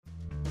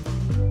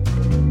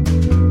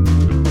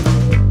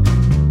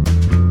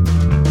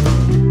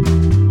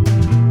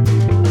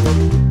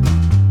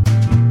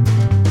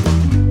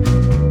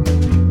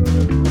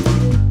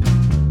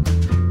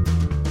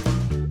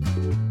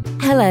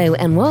Hello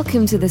and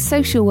welcome to the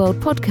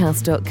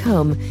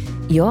socialworldpodcast.com.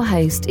 Your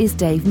host is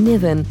Dave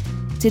Niven.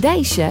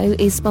 Today's show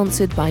is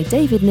sponsored by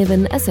David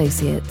Niven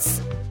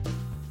Associates.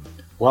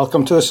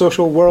 Welcome to the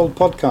Social World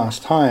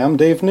Podcast. Hi, I'm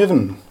Dave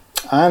Niven,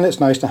 and it's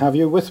nice to have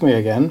you with me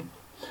again.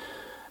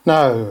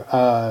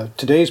 Now,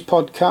 today's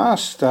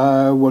podcast,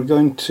 we're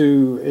going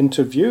to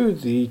interview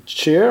the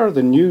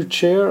new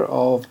chair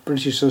of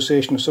British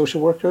Association of Social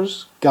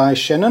Workers, Guy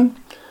Shannon,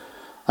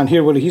 and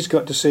hear what he's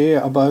got to say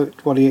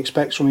about what he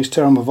expects from his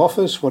term of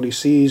office, what he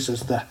sees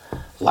as the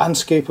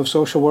landscape of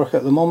social work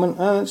at the moment.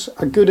 And it's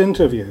a good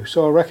interview,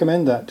 so I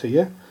recommend that to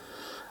you.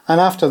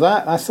 And after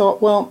that, I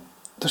thought, well,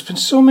 there's been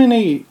so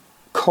many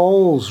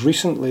calls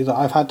recently that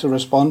I've had to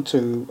respond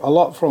to, a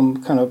lot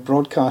from kind of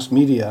broadcast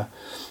media,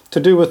 to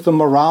do with the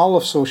morale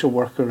of social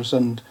workers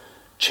and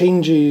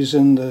changes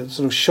and the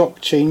sort of shock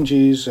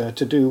changes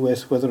to do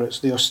with whether it's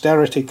the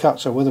austerity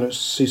cuts or whether it's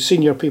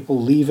senior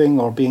people leaving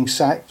or being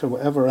sacked or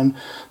whatever, and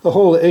the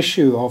whole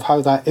issue of how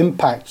that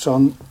impacts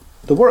on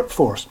the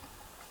workforce.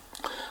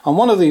 And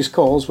one of these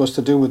calls was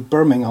to do with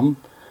Birmingham,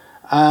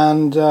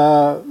 and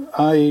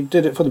I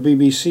did it for the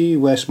BBC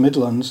West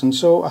Midlands, and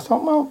so I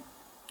thought, well,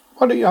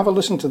 why don't you have a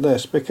listen to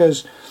this,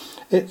 because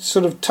it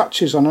sort of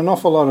touches on an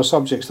awful lot of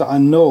subjects that I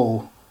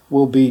know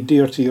will be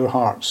dear to your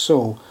heart.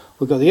 So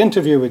we've got the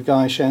interview with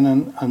Guy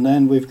Shannon, and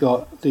then we've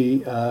got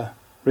the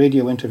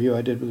radio interview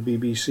I did with the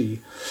BBC.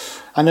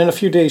 And in a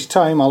few days'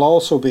 time, I'll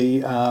also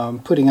be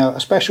putting out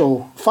a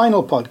special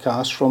final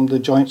podcast from the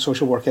Joint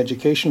Social Work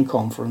Education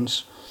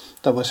Conference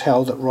that was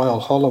held at Royal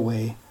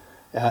Holloway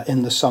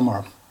in the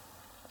summer.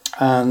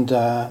 And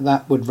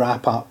that would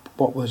wrap up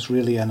what was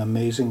really an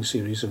amazing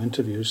series of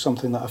interviews,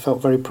 something that I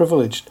felt very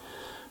privileged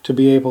to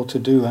be able to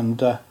do.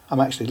 And I'm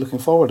actually looking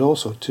forward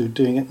also to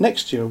doing it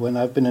next year when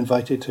I've been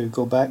invited to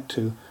go back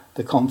to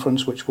the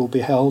conference, which will be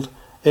held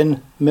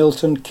in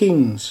Milton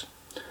Keynes.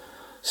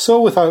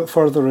 So without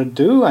further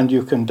ado, and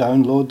you can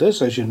download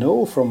this, as you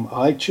know, from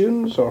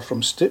iTunes or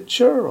from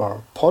Stitcher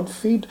or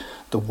Podfeed,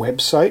 the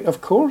website,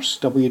 of course,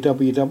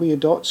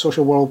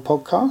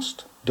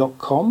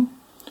 www.socialworldpodcast.com.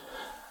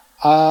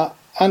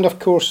 And of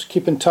course,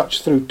 keep in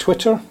touch through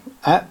Twitter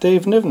at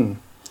Dave Niven.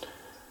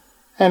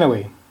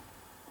 Anyway,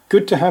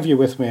 good to have you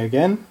with me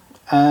again,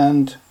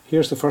 and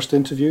here's the first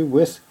interview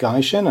with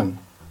Guy Shannon.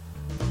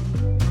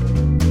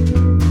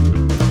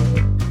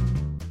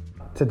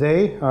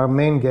 Today, our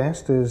main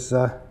guest is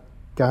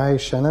Guy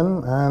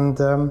Shannon, and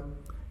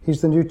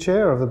he's the new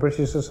chair of the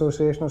British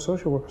Association of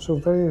Social Workers. So,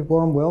 very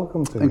warm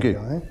welcome to you,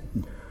 Guy.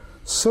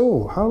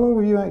 So, how long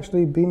have you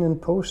actually been in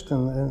post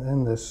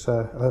in this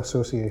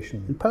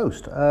association? In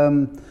post?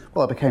 Well,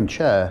 I became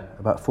chair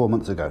about 4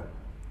 months ago.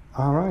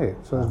 All right,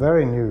 so it's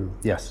very new.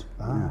 Yes.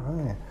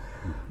 Right.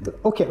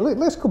 Okay,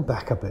 let's go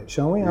back a bit,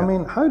 shall we? Yeah. I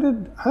mean, how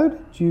did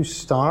you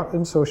start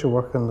in social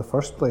work in the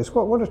first place?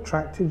 What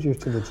attracted you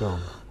to the job?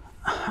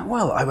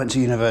 Well, I went to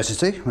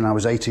university when I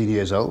was 18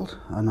 years old,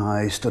 and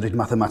I studied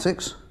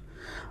mathematics.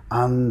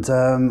 And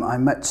I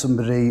met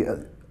somebody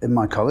in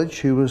my college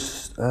who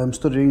was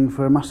studying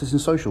for a Masters in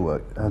Social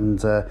Work. And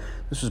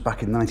this was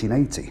back in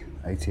 1980,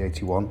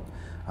 81.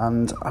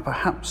 And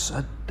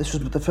this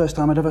was the first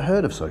time I'd ever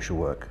heard of social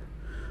work.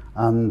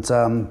 And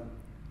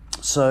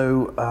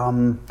so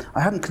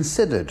I hadn't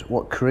considered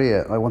what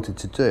career I wanted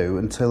to do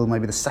until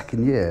maybe the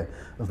second year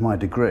of my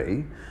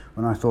degree,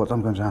 when I thought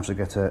I'm going to have to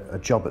get a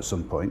job at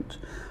some point.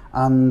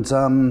 And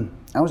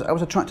I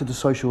was attracted to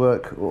social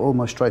work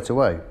almost straight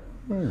away.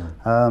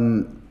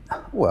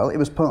 Well, it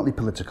was partly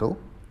political.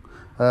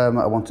 I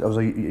was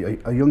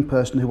a young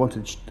person who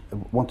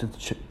wanted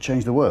to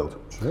change the world.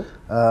 Sure.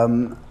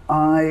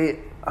 I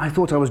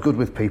thought I was good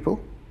with people,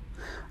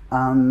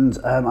 and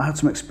I had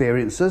some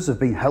experiences of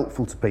being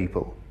helpful to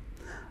people.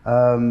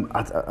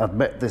 I'd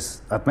met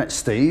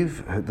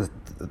Steve,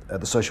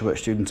 the social work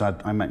student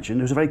I mentioned,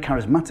 who was a very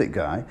charismatic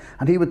guy,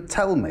 and he would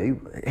tell me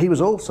he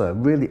was also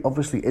really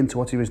obviously into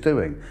what he was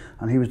doing,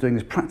 and he was doing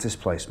his practice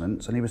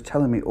placements, and he was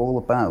telling me all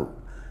about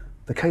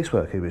the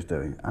casework he was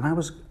doing, and I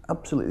was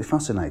absolutely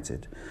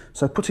fascinated.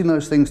 So putting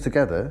those things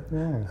together,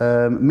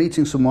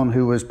 meeting someone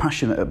who was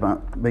passionate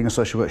about being a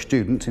social work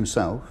student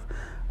himself,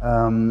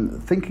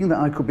 thinking that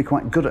I could be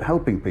quite good at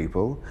helping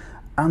people,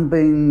 and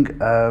being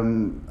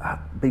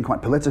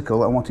quite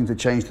political and wanting to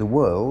change the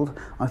world,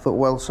 I thought,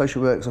 well,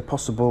 social work's a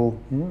possible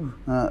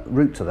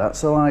route to that.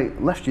 So I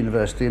left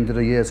university and did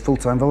a year's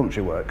full-time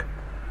voluntary work.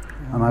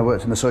 And I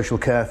worked in the social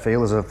care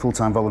field as a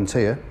full-time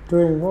volunteer.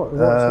 Doing what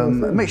sort of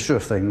thing? A mixture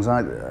of things.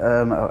 I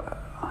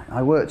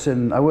worked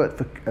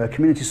for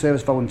community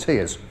service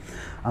volunteers,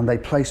 and they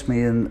placed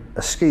me in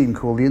a scheme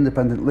called the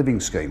Independent Living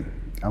Scheme.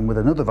 And with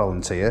another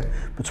volunteer,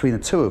 between the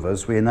two of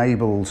us, we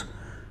enabled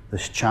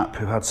this chap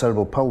who had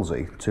cerebral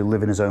palsy to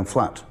live in his own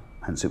flat.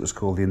 Hence it was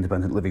called the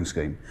Independent Living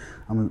Scheme.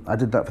 And I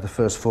did that for the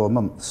first 4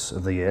 months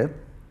of the year.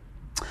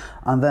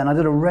 And then I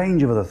did a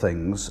range of other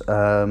things,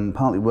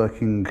 partly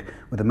working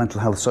with a mental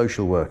health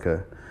social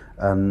worker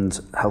and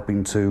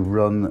helping to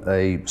run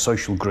a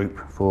social group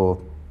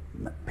for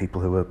people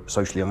who were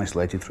socially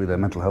isolated through their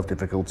mental health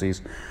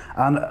difficulties,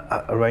 and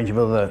a range of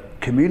other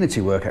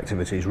community work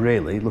activities,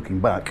 really, looking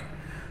back.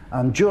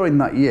 And during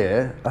that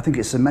year, I think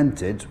it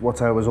cemented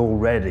what I was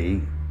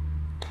already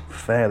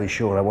fairly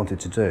sure I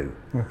wanted to do.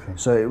 Okay.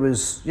 So it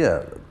was,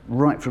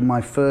 right from my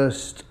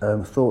first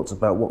thoughts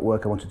about what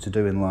work I wanted to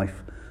do in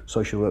life,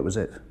 social work was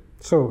it.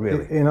 So,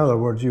 really. In other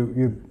words,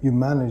 you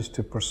managed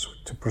to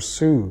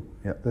pursue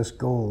this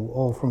goal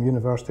all from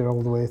university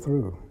all the way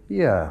through.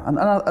 Yeah,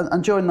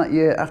 and during that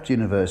year after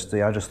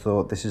university, I just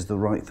thought this is the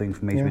right thing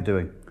for me to be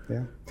doing.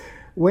 Yeah.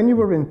 When you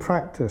were in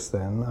practice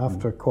then,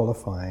 after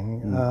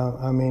qualifying,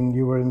 I mean,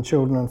 you were in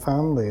children and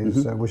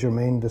families, was your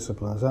main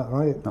discipline, is that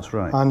right? That's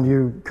right. And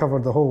you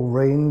covered the whole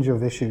range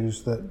of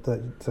issues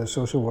that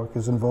social work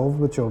is involved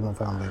with children and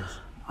families.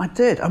 I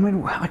did. I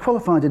mean, I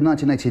qualified in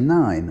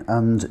 1989,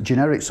 and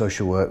generic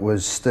social work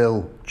was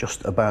still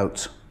just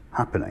about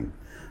happening.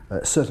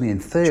 Certainly in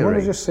theory. Do you want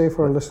to just say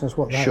for our listeners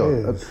what that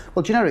is?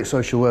 Well, generic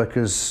social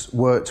workers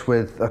worked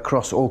with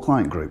across all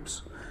client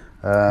groups.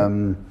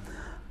 And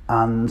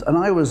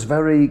I was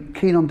very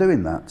keen on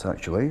doing that,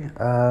 actually.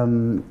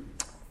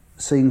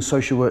 Seeing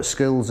social work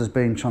skills as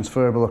being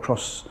transferable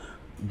across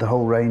the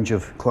whole range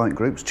of client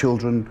groups,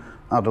 children,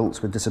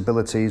 adults with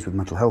disabilities, with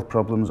mental health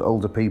problems,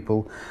 older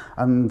people,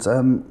 and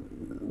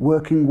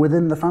working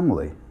within the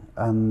family.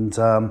 And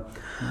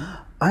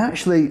I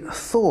actually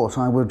thought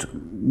I would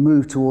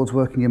move towards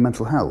working in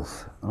mental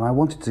health, and I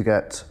wanted to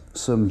get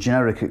some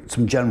generic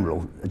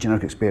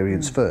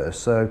experience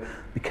first. So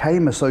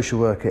became a social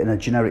worker in a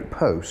generic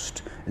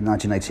post in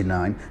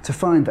 1989 to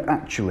find that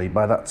actually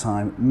by that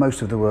time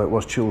most of the work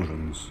was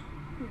children's.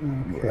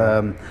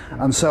 Okay.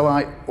 And so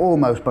I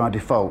almost by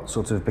default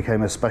sort of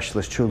became a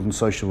specialist children's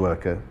social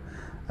worker.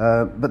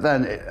 But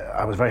then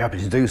I was very happy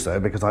to do so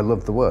because I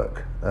loved the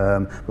work.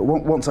 But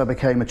once I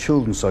became a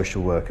children's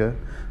social worker,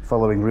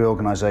 following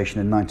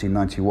reorganisation in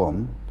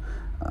 1991,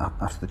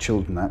 after the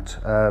Children Act,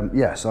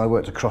 yes, I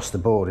worked across the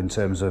board in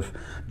terms of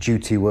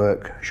duty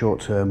work,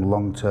 short-term,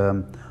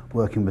 long-term,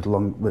 working with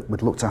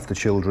looked after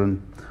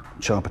children,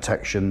 child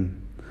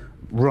protection,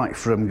 right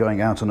from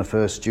going out on a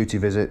first duty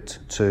visit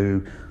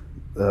to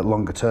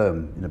longer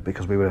term,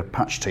 because we were a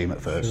patch team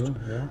at first.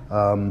 Sure,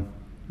 yeah.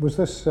 Was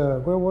this,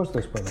 where was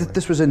this, by the way?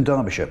 This was in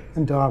Derbyshire.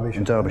 In Derbyshire?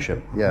 In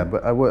Derbyshire, yeah.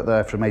 But I worked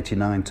there from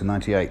 89 to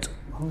 98.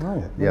 Oh,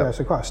 right. Yeah,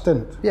 so quite a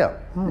stint. Yeah,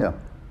 yeah.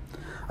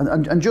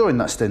 And during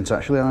that stint,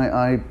 actually,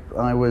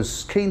 I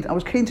was keen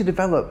to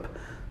develop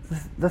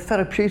the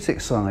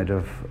therapeutic side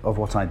of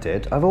what I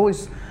did. I've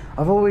always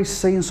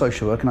seen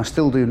social work, and I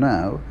still do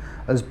now,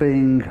 as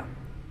being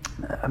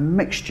a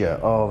mixture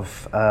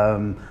of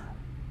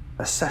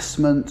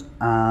assessment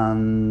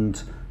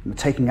and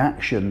taking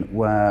action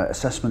where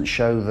assessments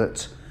show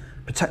that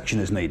protection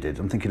is needed.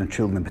 I'm thinking of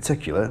children in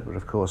particular, but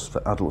of course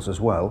for adults as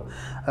well.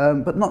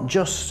 But not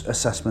just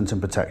assessment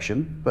and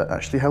protection, but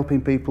actually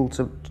helping people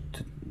to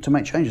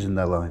make changes in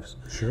their lives.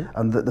 Sure.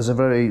 And that there's a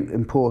very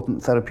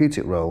important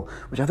therapeutic role,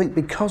 which I think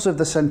because of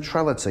the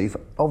centrality, for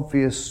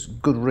obvious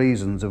good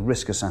reasons, of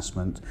risk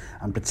assessment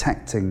and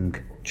protecting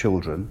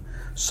children,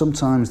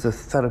 sometimes the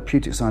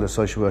therapeutic side of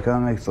social work,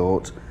 I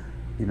thought,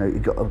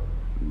 it got a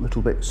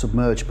little bit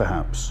submerged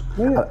perhaps.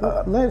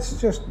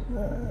 Let's just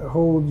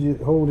hold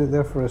it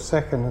there for a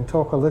second and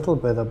talk a little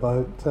bit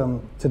about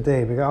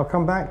today, because I'll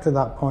come back to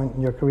that point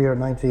in your career at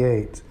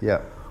 98.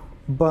 Yeah.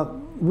 But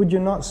would you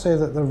not say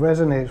that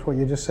what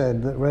you just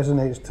said, that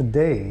resonates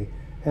today,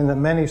 in that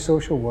many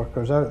social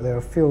workers out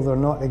there feel they're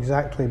not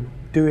exactly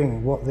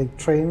doing what they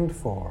trained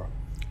for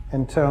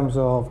in terms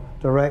of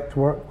direct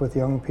work with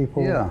young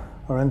people? Yeah.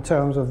 Or in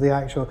terms of the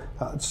actual,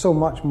 so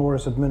much more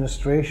is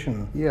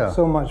administration,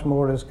 so much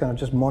more is kind of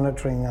just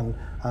monitoring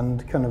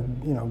and kind of,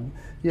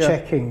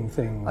 checking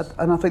things.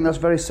 And I think that's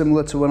very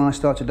similar to when I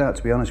started out,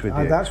 to be honest with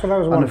you. That's what I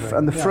was wondering.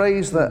 And the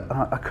phrase that,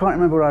 I can't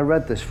remember where I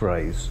read this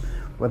phrase,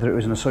 whether it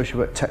was in a social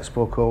work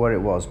textbook or where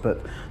it was,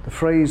 but the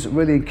phrase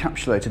really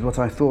encapsulated what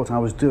I thought I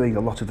was doing a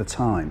lot of the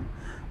time,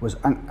 was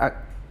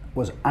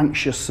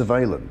anxious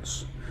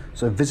surveillance.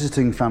 So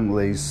visiting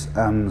families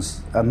and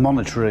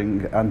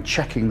monitoring and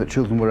checking that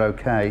children were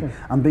okay,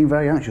 and being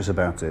very anxious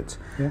about it.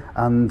 Yeah.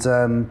 And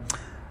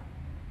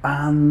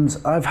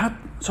I've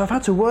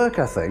had to work,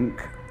 I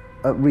think,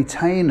 at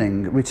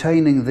retaining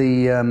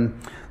the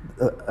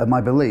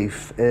my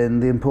belief in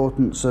the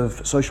importance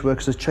of social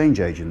workers as change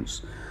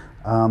agents.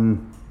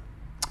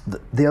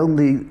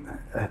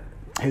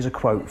 Here's a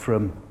quote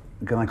from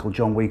a guy called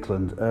John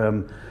Weakland.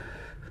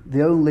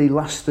 The only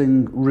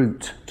lasting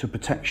route to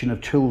protection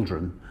of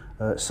children,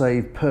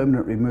 save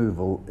permanent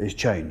removal, is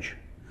change.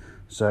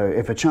 So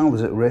if a child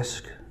is at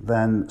risk,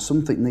 then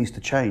something needs to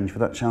change for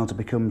that child to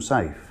become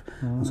safe.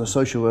 And so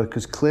social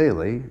workers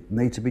clearly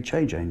need to be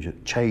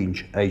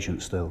change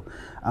agents still.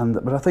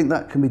 But I think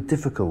that can be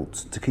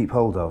difficult to keep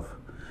hold of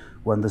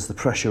when there's the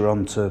pressure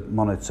on to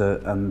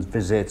monitor and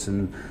visit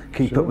and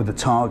keep up with the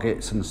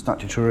targets and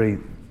statutory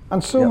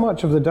And so Yep.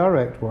 much of the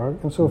direct work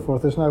and so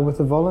forth is now with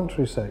the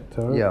voluntary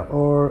sector Yeah.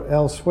 or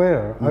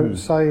elsewhere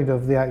outside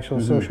of the actual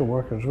social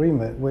workers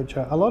remit, which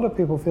a lot of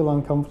people feel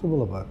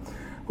uncomfortable about.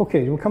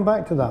 Okay, we'll come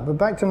back to that, but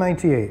back to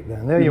 98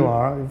 then. There you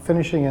are,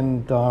 finishing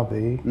in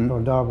Derby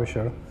or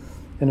Derbyshire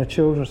in a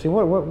children's team.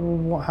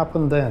 What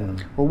happened then?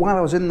 Well, while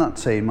I was in that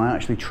team, I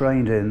actually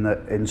trained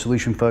in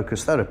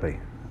solution-focused therapy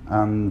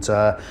and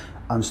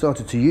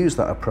started to use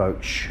that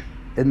approach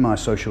in my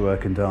social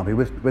work in Derby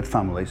with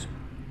families,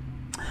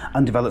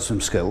 and developed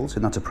some skills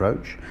in that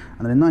approach.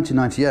 And then in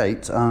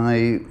 1998,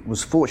 I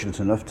was fortunate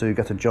enough to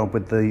get a job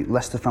with the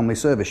Leicester Family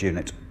Service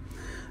Unit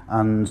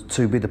and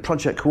to be the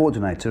project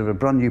coordinator of a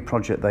brand new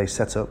project they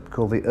set up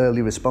called the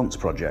Early Response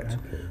Project,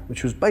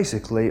 which was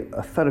basically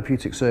a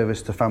therapeutic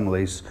service to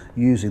families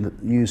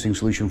using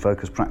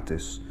solution-focused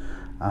practice.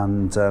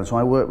 And so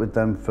I worked with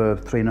them for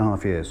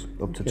 3.5 years,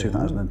 up to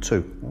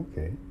 2002.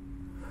 Okay.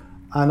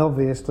 And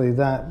obviously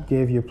that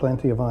gave you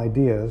plenty of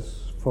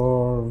ideas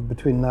for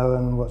between now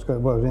and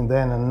between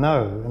then and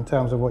now in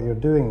terms of what you're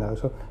doing now.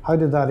 So how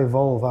did that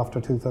evolve after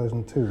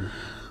 2002?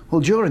 Well,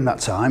 during that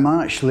time,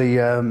 I actually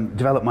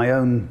developed my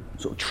own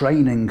sort of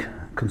training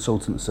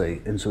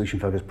consultancy in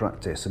solution-focused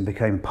practice and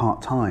became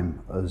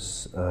part-time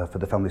as for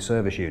the Family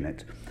Service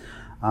Unit.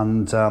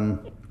 And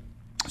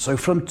so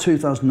from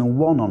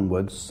 2001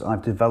 onwards,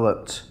 I've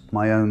developed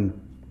my own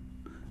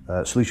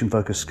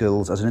solution-focused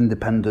skills as an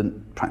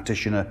independent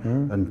practitioner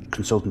and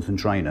consultant and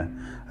trainer.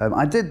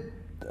 I did,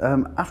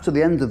 after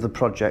the end of the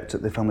project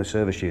at the Family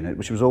Service Unit,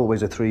 which was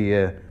always a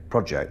 3-year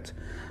project,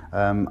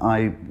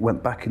 I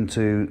went back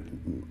into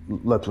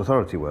local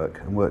authority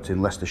work and worked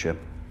in Leicestershire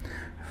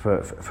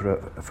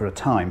for a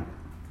time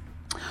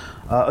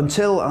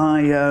until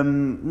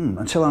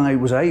I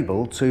was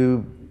able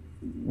to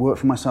work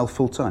for myself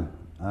full time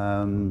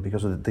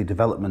because of the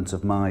development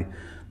of my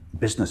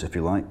business, if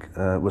you like,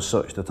 was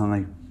such that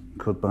I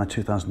could by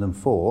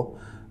 2004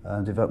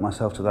 devote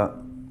myself to that.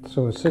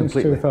 So since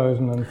completely.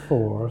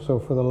 2004, so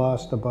for the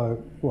last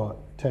about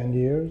 10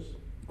 years?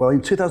 Well,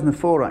 in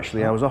 2004,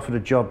 actually, I was offered a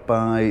job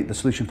by the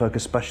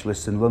solution-focused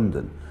specialists in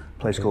London, a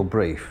place called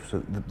Brief.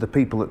 So the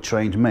people that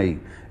trained me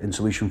in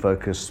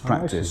solution-focused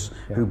practice,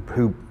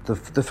 who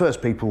the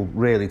first people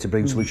really to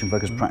bring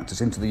solution-focused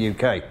practice into the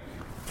UK,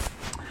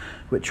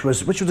 which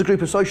was a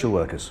group of social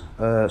workers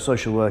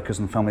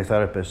and family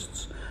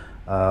therapists,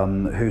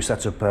 who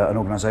set up an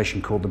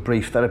organisation called the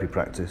Brief Therapy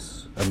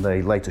Practice, and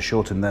they later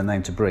shortened their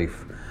name to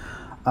Brief.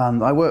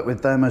 And I worked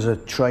with them as a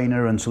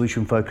trainer and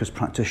solution-focused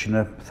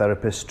practitioner,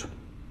 therapist,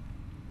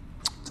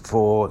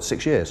 for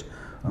 6 years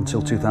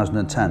until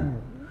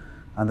 2010.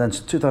 And then in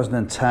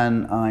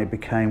 2010 I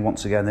became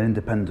once again an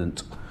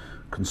independent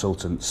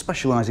consultant,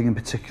 specialising in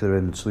particular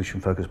in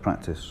solution-focused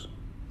practice.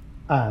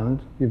 And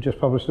you've just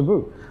published a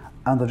book?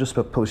 And I've just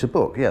published a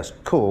book, yes,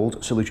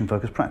 called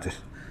Solution-Focused Practice.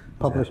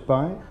 Published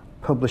by?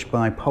 Published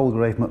by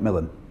Palgrave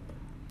Macmillan.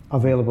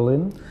 Available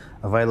in?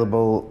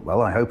 Available,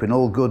 well, I hope in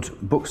all good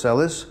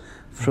booksellers,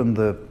 from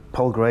the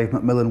Palgrave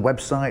Macmillan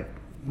website,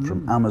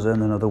 from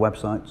Amazon and other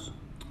websites.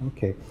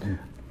 Okay.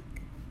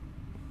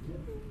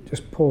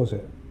 Just pause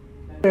it.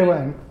 Stay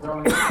away.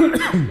 Ron,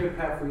 you're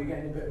careful, you're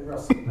getting a bit of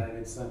rust,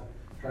 David, so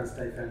try and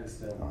stay fairly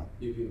still. Right.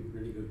 You've been a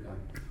really good guy.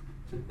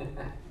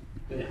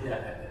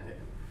 Yeah.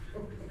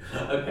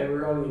 Okay,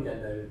 we're rolling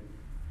again, David.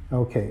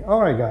 Okay.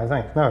 All right, guys,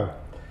 thanks. Now,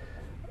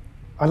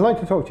 I'd like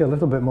to talk to you a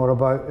little bit more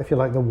about, if you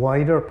like, the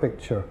wider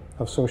picture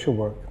of social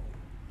work.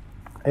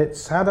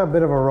 It's had a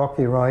bit of a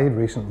rocky ride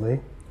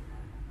recently,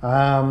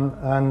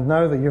 and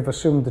now that you've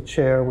assumed the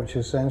chair, which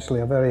is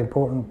essentially a very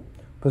important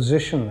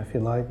position, if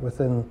you like,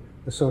 within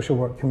the social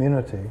work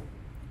community,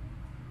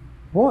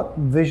 what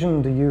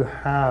vision do you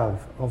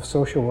have of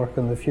social work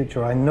in the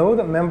future? I know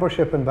that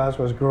membership in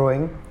BASWA is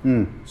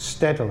growing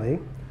steadily,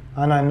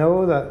 and I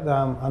know that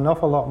an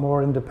awful lot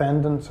more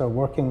independents are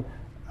working,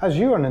 as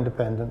you are an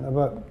independent,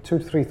 about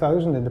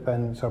 2,000-3,000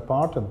 independents are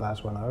part of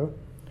BASWA now.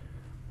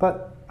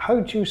 But how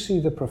do you see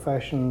the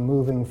profession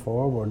moving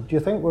forward? Do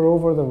you think we're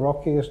over the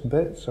rockiest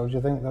bits, or do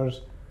you think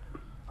there's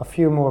a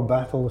few more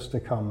battles to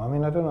come? I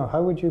mean, I don't know,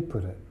 how would you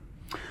put it?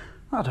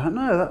 I don't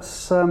know,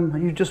 that's,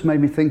 you just made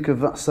me think of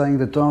that saying,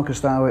 the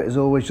darkest hour is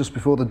always just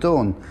before the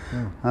dawn.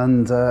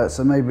 And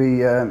so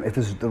maybe if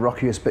there's the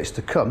rockiest bits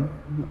to come,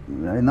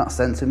 in that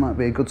sense it might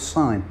be a good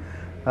sign.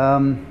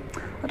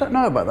 I don't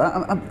know about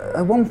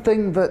that. One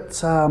thing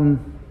that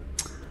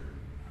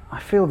I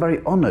feel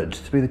very honoured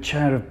to be the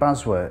chair of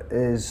BASWA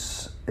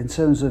is in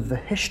terms of the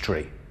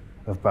history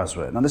of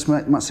BASWA. Now this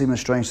might seem a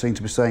strange thing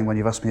to be saying when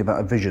you've asked me about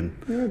a vision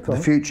for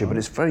the future, but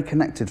it's very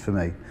connected for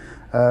me.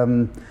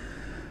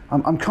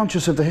 I'm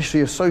conscious of the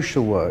history of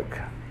social work,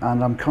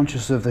 and I'm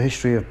conscious of the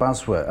history of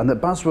BASWA, and that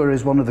BASWA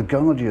is one of the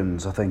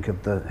guardians, I think,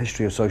 of the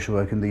history of social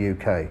work in the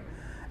UK,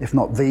 if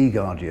not the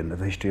guardian of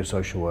the history of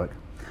social work.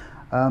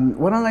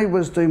 When I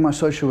was doing my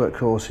social work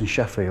course in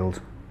Sheffield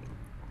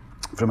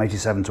from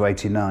 87 to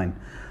 89,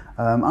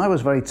 I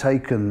was very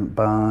taken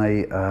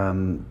by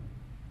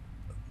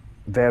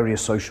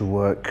various social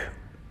work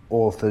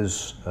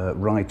authors,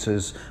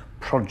 writers,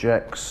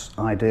 projects,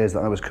 ideas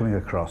that I was coming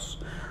across.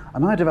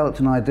 And I developed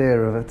an idea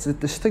of a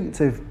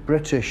distinctive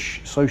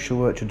British social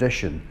work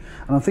tradition.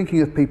 And I'm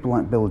thinking of people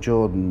like Bill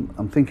Jordan,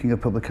 I'm thinking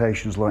of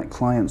publications like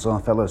Clients Are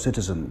Fellow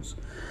Citizens,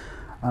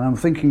 and I'm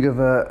thinking of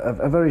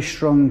a very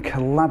strong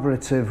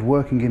collaborative,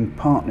 working in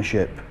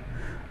partnership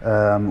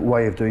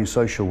way of doing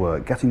social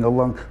work, getting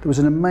along. There was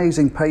an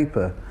amazing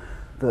paper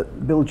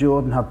that Bill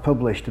Jordan had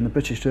published in the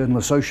British Journal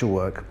of Social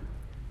Work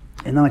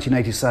in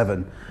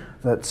 1987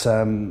 that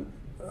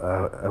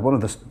one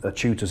of the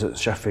tutors at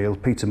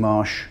Sheffield, Peter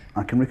Marsh,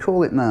 I can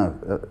recall it now,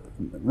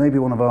 maybe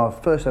one of our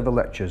first ever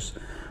lectures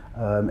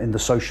in the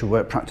social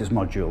work practice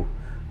module,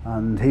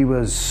 and he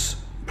was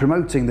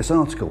promoting this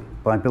article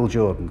by Bill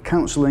Jordan,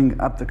 Counselling,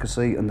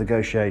 Advocacy and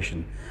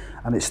Negotiation,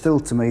 and it's still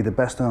to me the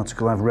best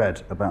article I've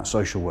read about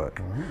social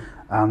work.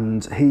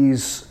 And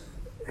he's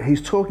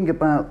talking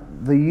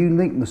about the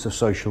uniqueness of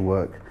social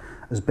work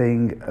as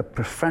being a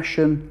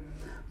profession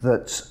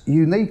that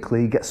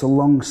uniquely gets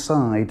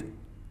alongside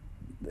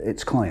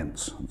its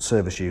clients,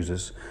 service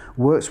users,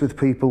 works with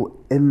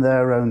people in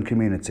their own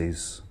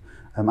communities.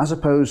 As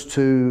opposed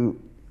to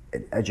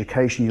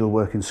education, you'll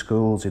work in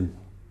schools, in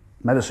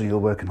medicine you'll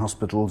work in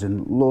hospitals,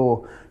 in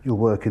law you'll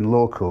work in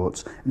law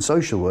courts. In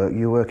social work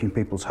you work in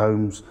people's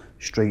homes,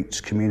 streets,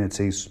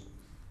 communities,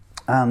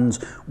 and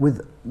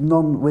with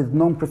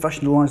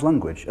non-professionalised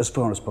language as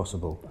far as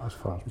possible. As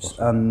far as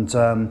possible. And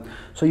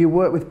so you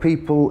work with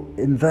people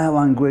in their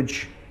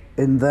language,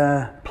 in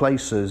their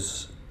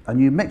places, and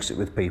you mix it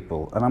with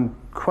people. And I'm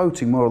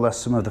quoting more or less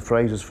some of the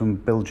phrases from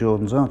Bill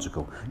Jordan's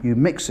article. You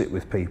mix it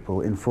with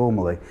people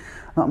informally.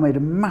 That made a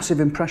massive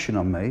impression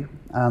on me.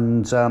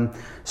 And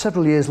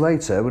several years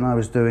later, when I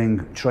was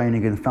doing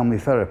training in family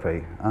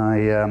therapy,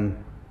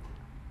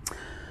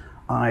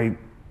 I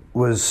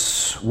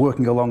was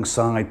working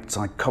alongside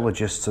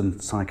psychologists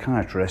and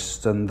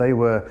psychiatrists, and they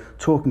were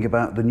talking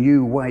about the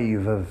new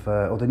wave of,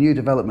 or the new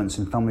developments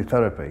in family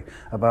therapy,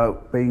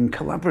 about being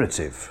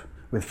collaborative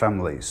with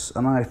families.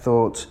 And I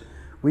thought,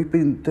 we've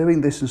been doing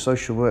this in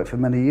social work for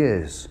many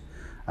years.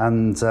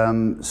 And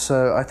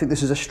so I think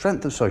this is a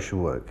strength of social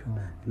work.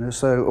 You know,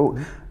 so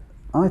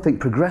I think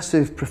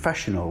progressive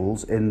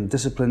professionals in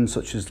disciplines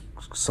such as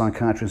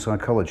psychiatry and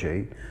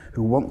psychology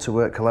who want to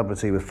work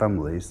collaboratively with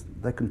families,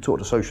 they can talk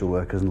to social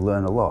workers and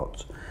learn a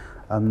lot.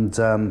 And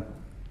and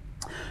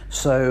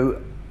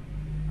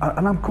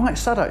I'm quite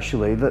sad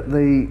actually that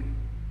the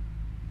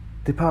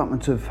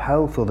Department of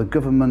Health or the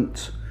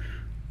government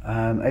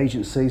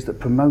agencies that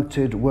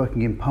promoted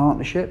working in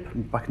partnership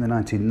back in the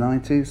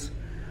 1990s,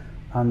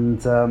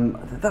 and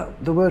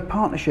the word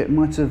partnership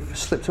might have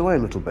slipped away a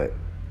little bit.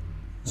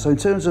 So in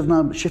terms of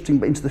now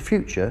shifting into the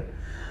future,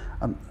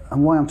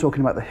 and why I'm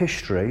talking about the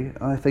history,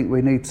 I think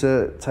we need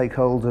to take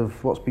hold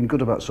of what's been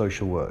good about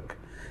social work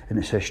in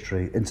its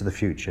history into the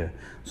future.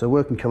 So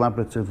working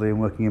collaboratively and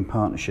working in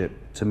partnership,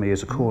 to me,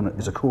 is a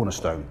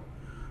cornerstone.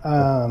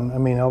 I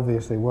mean,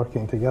 obviously,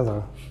 working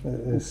together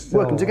is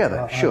still an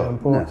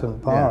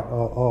important part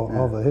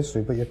of the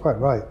history, but you're quite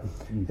right.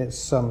 It's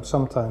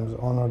sometimes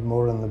honoured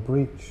more in the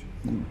breach.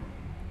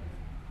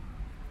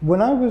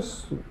 When I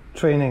was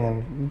training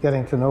and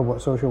getting to know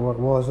what social work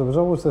was, there was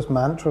always this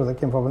mantra that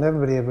came from, and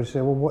everybody would say,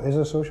 well, what is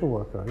a social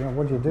worker? You know,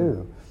 what do you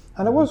do?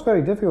 And it was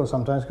very difficult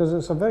sometimes because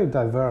it's a very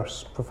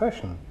diverse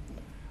profession.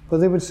 But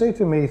they would say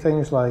to me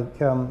things like,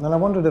 and I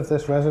wondered if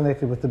this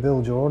resonated with the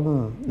Bill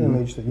Jordan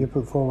image that you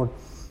put forward.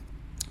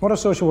 What a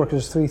social worker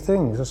is three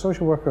things. A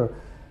social worker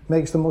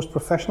makes the most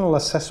professional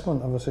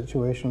assessment of a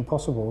situation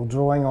possible,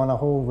 drawing on a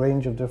whole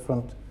range of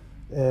different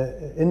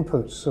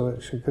inputs. So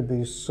it could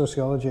be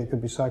sociology, it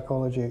could be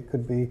psychology, it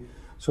could be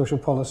social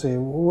policy,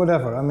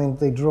 whatever. I mean,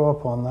 they draw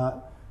upon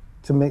that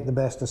to make the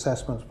best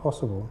assessments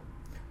possible.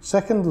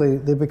 Secondly,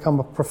 they become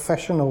a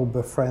professional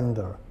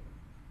befriender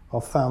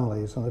of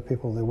families and the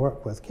people they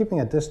work with, keeping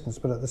a distance,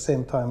 but at the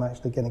same time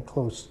actually getting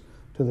close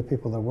to the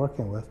people they're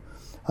working with.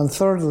 And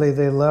thirdly,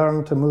 they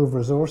learn to move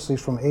resources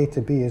from A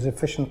to B as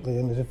efficiently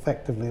and as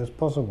effectively as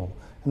possible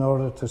in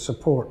order to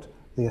support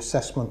the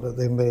assessment that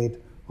they made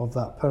of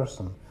that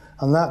person.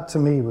 And that, to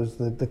me, was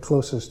the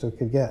closest we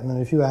could get.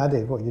 And if you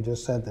added what you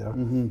just said there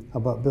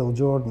about Bill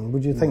Jordan,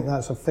 would you think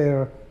that's a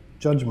fair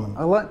judgment?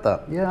 I like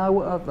that. Yeah,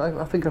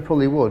 I think I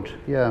probably would.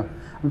 Yeah,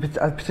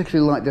 I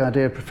particularly like the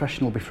idea of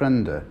professional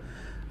befriender,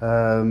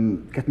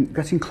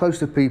 getting close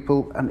to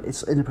people, and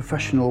it's in a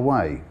professional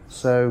way.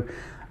 So,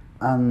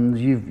 and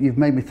you've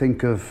made me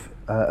think of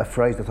a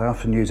phrase that I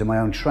often use in my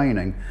own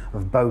training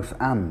of both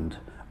and,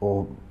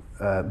 or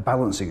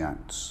balancing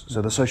acts.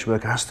 So the social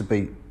worker has to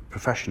be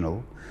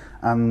professional,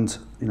 and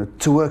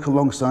to work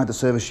alongside the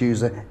service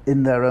user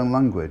in their own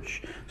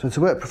language. So to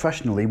work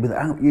professionally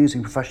without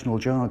using professional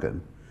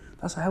jargon,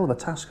 that's a hell of a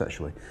task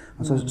actually.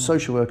 And so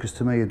social workers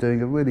to me are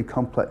doing a really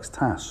complex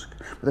task,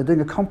 but they're doing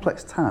a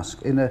complex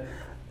task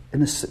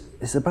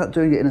it's about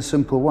doing it in a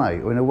simple way,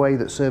 or in a way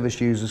that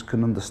service users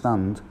can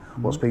understand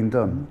what's being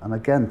done. And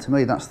again, to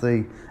me, that's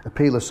the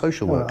appeal of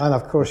social work. And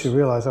of course, you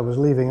realise I was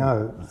leaving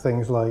out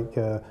things like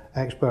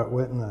expert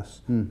witness,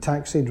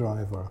 taxi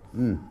driver,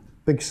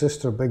 big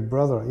sister, big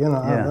brother, you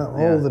know, Yeah,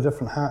 all the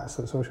different hats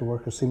that social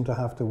workers seem to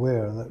have to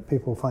wear that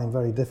people find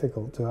very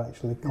difficult to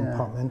actually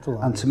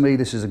compartmentalize. And to me,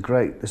 this is a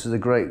great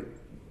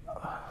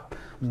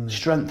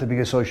strength to be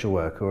a social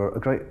worker, or a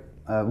great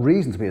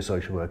reason to be a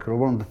social worker, or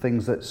one of the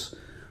things that's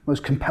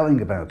most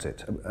compelling about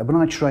it. When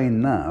I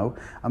train now,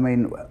 I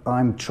mean,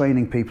 I'm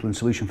training people in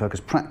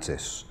solution-focused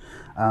practice,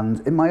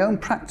 and in my own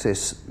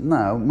practice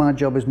now, my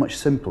job is much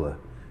simpler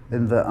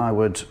in that I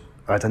would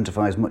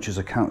identify as much as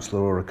a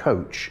counsellor or a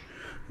coach,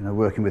 you know,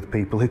 working with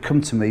people who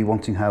come to me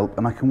wanting help,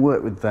 and I can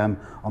work with them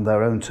on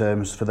their own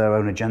terms for their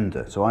own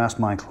agenda. So I ask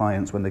my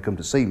clients when they come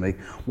to see me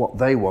what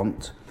they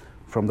want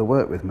from the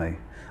work with me,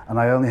 and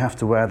I only have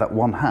to wear that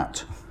one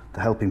hat,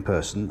 the helping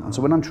person. And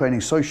so when I'm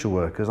training social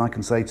workers, I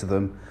can say to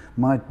them,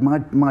 my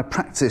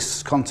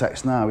practice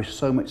context now is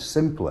so much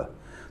simpler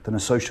than a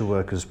social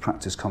worker's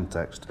practice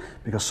context,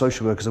 because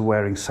social workers are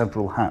wearing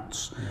several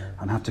hats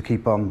and have to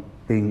keep on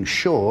being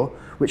sure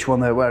which one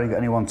they're wearing at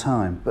any one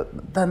time.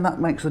 But then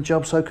that makes the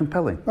job so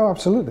compelling. Oh,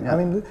 absolutely. Yeah. I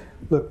mean,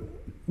 look,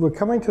 we're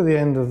coming to the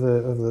end of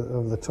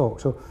the talk.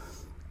 So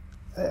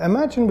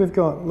imagine we've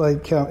got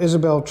like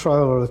Isabel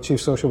Trowler, the Chief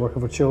Social Worker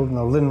for Children,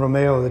 or Lynn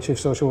Romeo, the Chief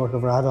Social Worker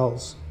for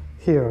Adults,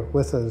 here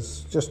with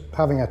us, just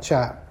having a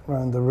chat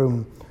around the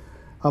room,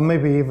 and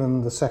maybe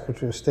even the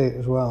Secretary of State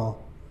as well.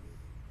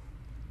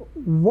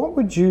 What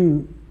would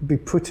you be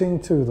putting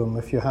to them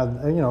if you had,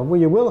 you know, well,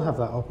 you will have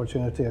that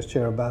opportunity as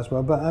Chair of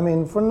BASWA, but I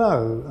mean, for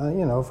now,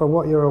 you know, for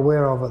what you're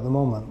aware of at the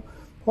moment,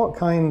 what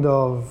kind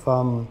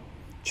of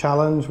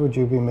challenge would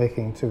you be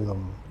making to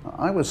them?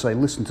 I would say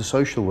listen to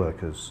social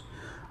workers.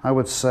 I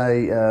would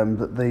say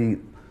that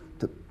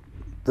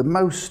the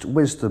most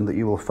wisdom that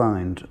you will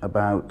find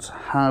about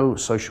how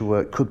social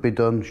work could be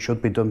done,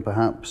 should be done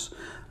perhaps,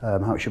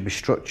 how it should be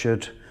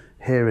structured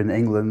here in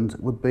England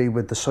would be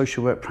with the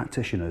social work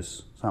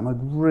practitioners. So I'm a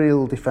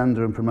real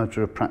defender and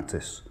promoter of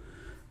practice,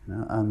 you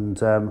know,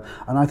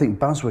 and I think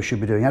BASWA should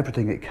be doing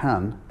everything it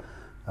can,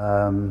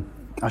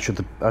 as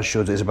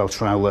should Isabel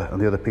Trowler and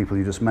the other people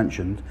you just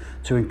mentioned,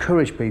 to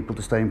encourage people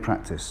to stay in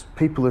practice.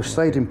 People who've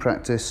stayed in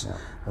practice,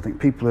 I think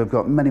people who've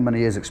got many, many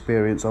years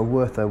experience are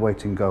worth their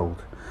weight in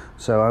gold.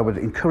 So I would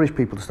encourage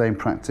people to stay in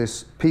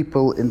practice.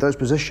 People in those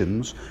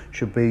positions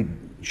should be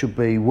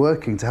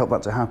working to help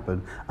that to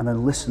happen, and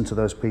then listen to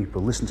those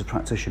people, listen to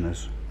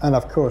practitioners. And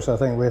of course, I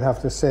think we'd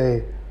have to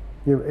say,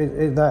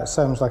 that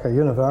sounds like a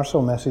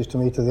universal message to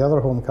me to the other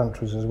home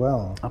countries as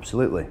well.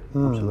 Absolutely,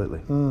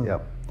 absolutely, yeah.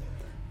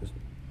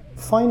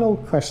 Final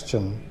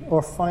question,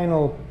 or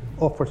final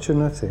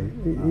opportunity.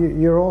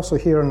 You're also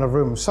here in the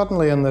room.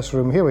 Suddenly in this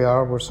room, here we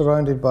are, we're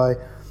surrounded by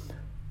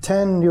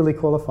 10 newly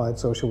qualified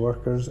social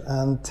workers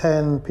and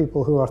 10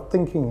 people who are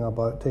thinking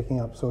about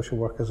taking up social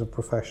work as a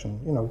profession,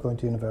 you know, going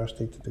to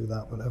university to do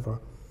that, whatever.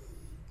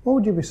 What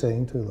would you be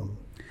saying to them?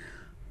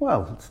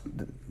 Well,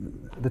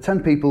 the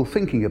 10 people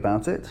thinking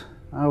about it,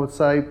 I would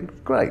say,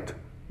 great.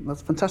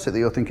 That's fantastic that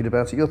you're thinking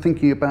about it. You're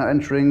thinking about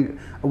entering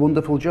a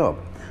wonderful job.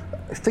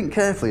 Think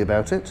carefully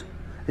about it.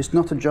 It's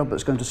not a job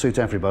that's going to suit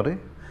everybody,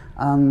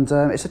 and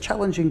it's a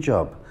challenging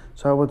job.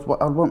 So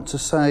I'd want to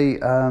say, you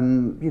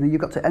know,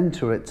 you've got to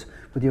enter it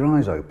with your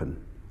eyes open.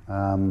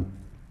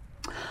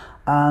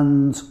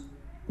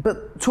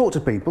 But talk to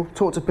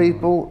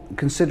people,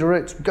 consider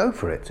it, go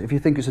for it. If you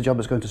think it's a job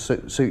that's going to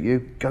suit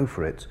you, go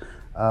for it.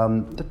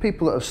 The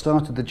people that have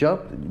started the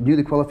job,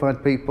 newly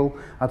qualified people,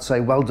 I'd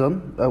say well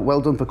done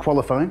for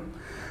qualifying.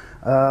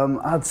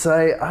 I'd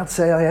say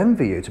I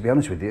envy you, to be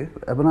honest with you.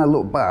 When I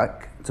look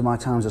back to my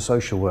time as a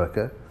social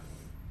worker,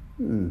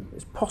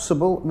 it's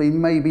possible. I mean,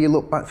 maybe you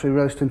look back through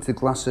rose-tinted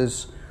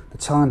glasses. The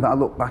time that I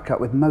look back at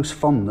with most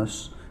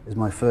fondness is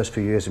my first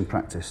few years in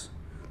practice.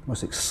 The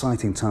most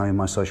exciting time in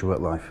my social work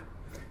life.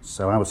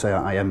 So I would say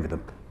I envy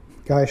them.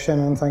 Guy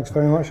Shannon, thanks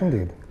very much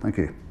indeed. Thank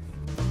you.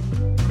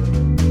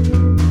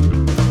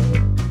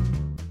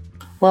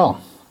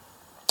 Well,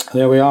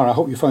 there we are. I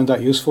hope you found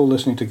that useful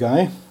listening to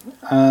Guy,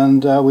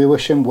 and we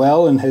wish him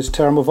well in his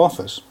term of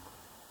office.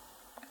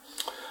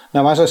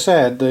 Now, as I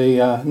said,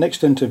 the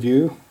next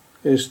interview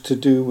is to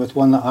do with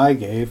one that I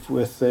gave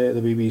with the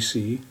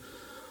BBC.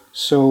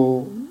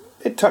 So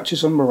it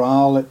touches on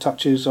morale, it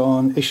touches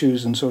on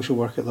issues in social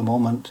work at the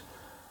moment,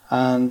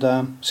 and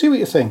see what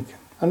you think.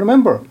 And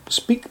remember,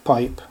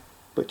 SpeakPipe,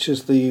 which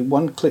is the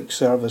one-click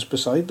service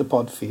beside the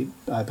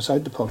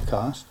beside the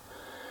podcast,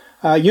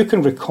 you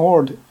can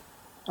record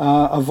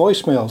a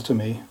voicemail to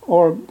me,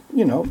 or,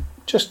 you know,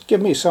 just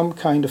give me some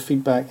kind of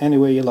feedback any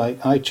way you like.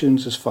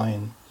 iTunes is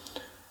fine.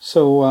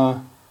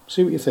 So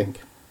see what you think.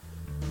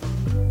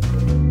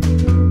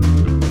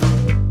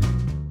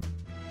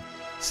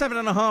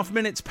 7.5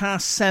 minutes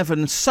past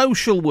 7.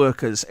 Social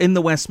workers in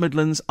the West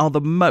Midlands are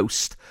the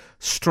most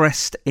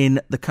stressed in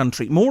the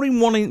country. More than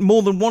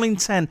 1 in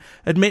 10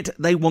 admit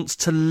they want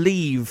to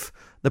leave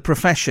the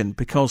profession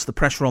because the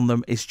pressure on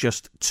them is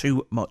just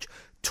too much.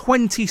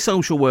 20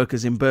 social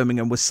workers in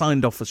Birmingham were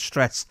signed off for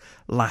stress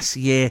last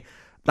year.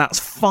 That's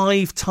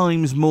 5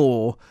 times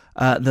more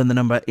than the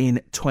number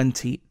in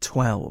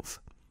 2012.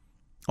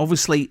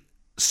 Obviously,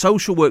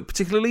 social work,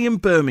 particularly in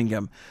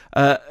Birmingham,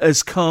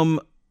 has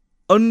come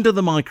under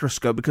the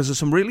microscope because of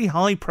some really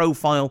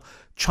high-profile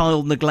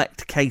child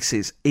neglect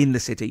cases in the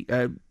city.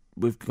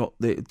 We've got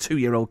the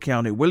 2-year-old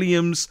Keanu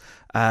Williams,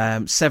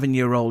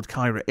 7-year-old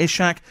Kyra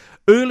Ishak.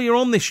 Earlier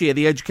on this year,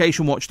 the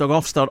education watchdog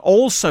Ofsted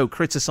also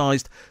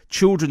criticised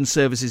children's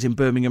services in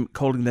Birmingham,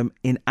 calling them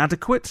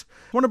inadequate.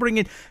 I want to bring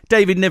in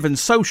David Niven,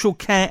 social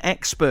care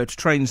expert,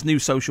 trains new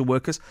social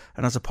workers,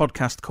 and has a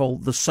podcast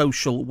called The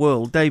Social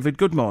World. David,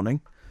 good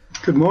morning.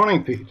 Good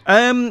morning, Pete.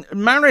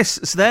 Maris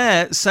is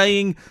there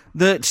saying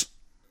that,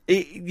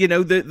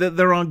 that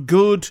there are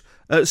good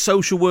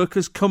social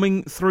workers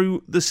coming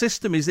through the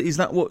system. Is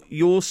that what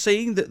you're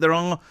seeing, that there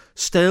are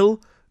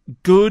still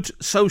good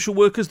social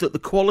workers, that the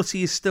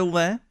quality is still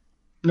there?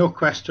 No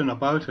question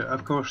about it.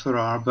 Of course there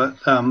are. But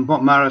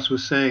what Maris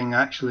was saying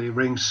actually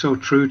rings so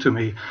true to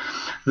me.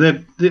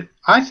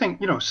 I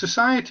think,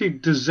 society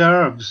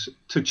deserves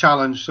to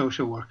challenge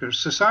social workers.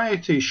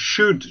 Society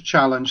should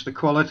challenge the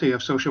quality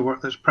of social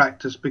work that's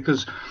practiced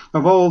because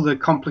of all the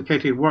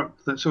complicated work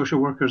that social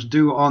workers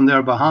do on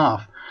their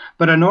behalf.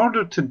 But in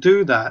order to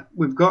do that,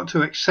 we've got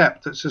to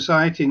accept that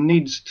society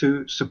needs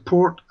to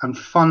support and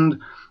fund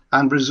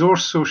and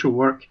resource social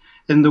work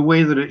in the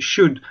way that it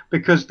should,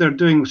 because they're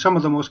doing some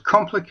of the most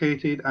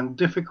complicated and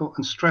difficult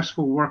and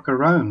stressful work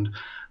around,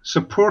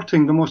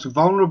 supporting the most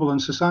vulnerable in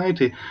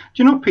society. Do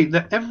you know, Pete,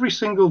 that every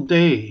single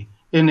day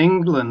in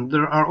England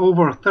there are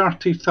over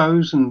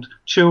 30,000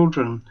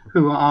 children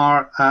who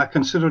are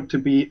considered to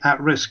be at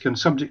risk and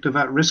subject of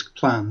at-risk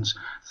plans,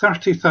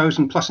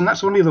 30,000 plus, and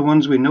that's only the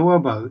ones we know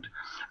about.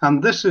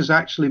 And this is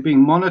actually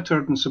being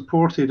monitored and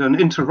supported and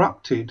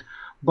interrupted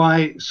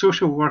by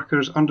social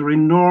workers under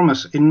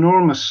enormous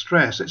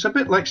stress. It's a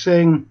bit like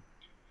saying,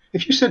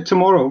 if you said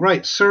tomorrow,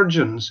 right,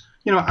 surgeons,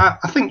 I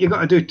think you've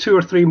got to do 2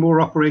 or 3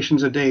 more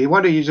operations a day.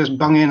 Why don't you just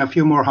bung in a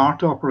few more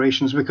heart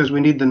operations because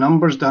we need the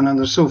numbers done and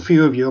there's so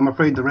few of you. I'm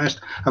afraid the rest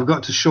have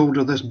got to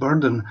shoulder this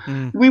burden.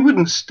 We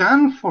wouldn't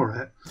stand for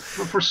it.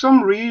 But for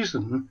some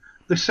reason,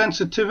 the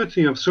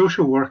sensitivity of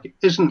social work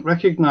isn't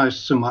recognised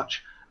so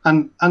much.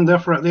 And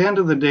therefore, at the end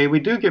of the day, we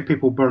do get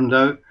people burned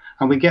out,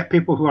 and we get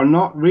people who are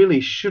not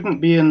really,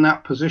 shouldn't be in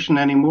that position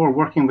anymore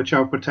working with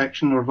child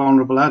protection or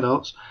vulnerable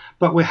adults,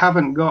 but we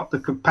haven't got the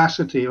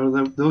capacity or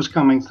those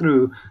coming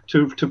through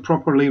to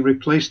properly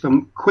replace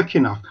them quick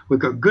enough. We've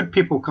got good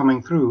people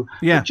coming through,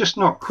 but just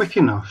not quick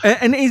enough.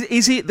 And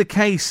is it the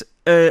case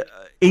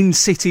in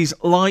cities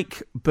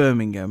like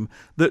Birmingham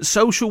that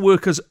social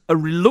workers are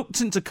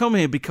reluctant to come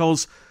here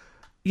because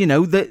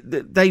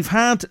they've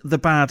had the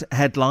bad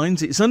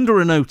headlines, it's under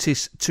a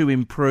notice to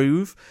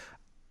improve,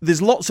 there's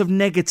lots of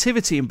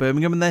negativity in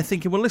Birmingham, and they're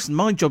thinking, well, listen,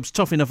 my job's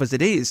tough enough as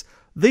it is,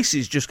 this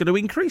is just going to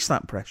increase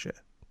that pressure?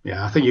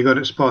 Yeah, I think you got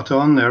it spot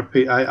on there,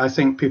 Pete. I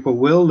think people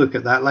will look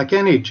at that like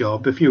any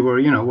job. If you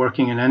were,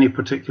 working in any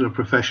particular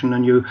profession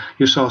and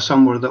you saw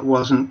somewhere that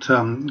wasn't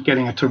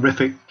getting a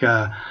terrific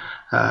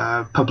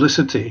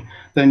publicity,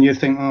 then you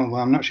think, oh,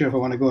 well, I'm not sure if I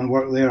want to go and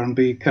work there and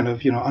be kind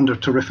of, under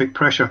terrific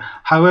pressure.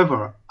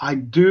 However, I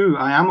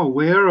am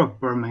aware of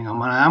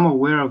Birmingham, and I am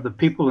aware of the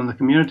people in the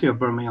community of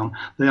Birmingham.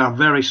 They are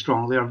very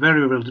strong. They are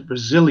very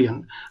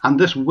resilient, and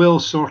this will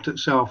sort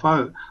itself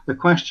out. The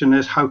question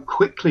is, how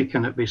quickly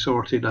can it be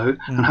sorted out,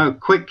 and how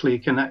quickly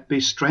can it be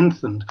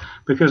strengthened?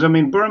 Because,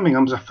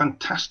 Birmingham's a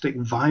fantastic,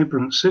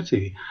 vibrant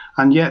city,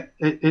 and yet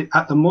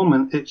at the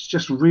moment, it's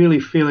just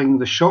really feeling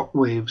the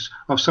shockwaves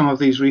of some of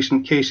these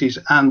recent cases,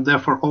 and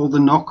therefore all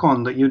the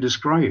knock-on that you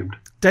described.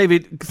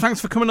 David,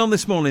 thanks for coming on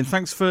this morning.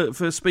 Thanks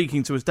for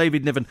speaking to us.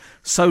 David Niven,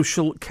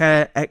 social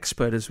care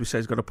expert, as we say,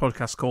 has got a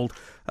podcast called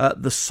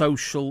The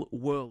Social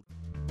World.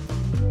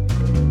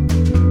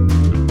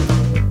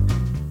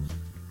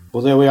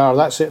 Well, there we are.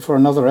 That's it for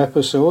another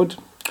episode.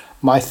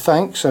 My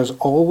thanks, as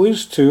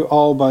always, to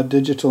Alba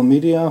Digital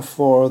Media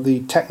for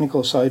the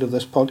technical side of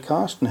this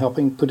podcast and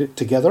helping put it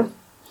together.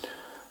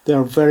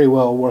 They're very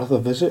well worth a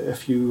visit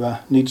if you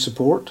need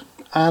support,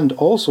 and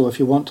also if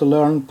you want to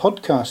learn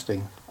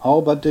podcasting.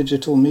 Alba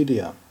Digital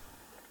Media.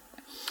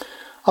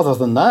 Other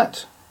than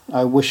that,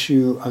 I wish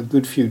you a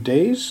good few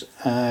days.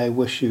 I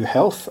wish you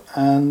health,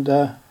 and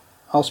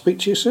I'll speak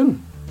to you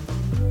soon.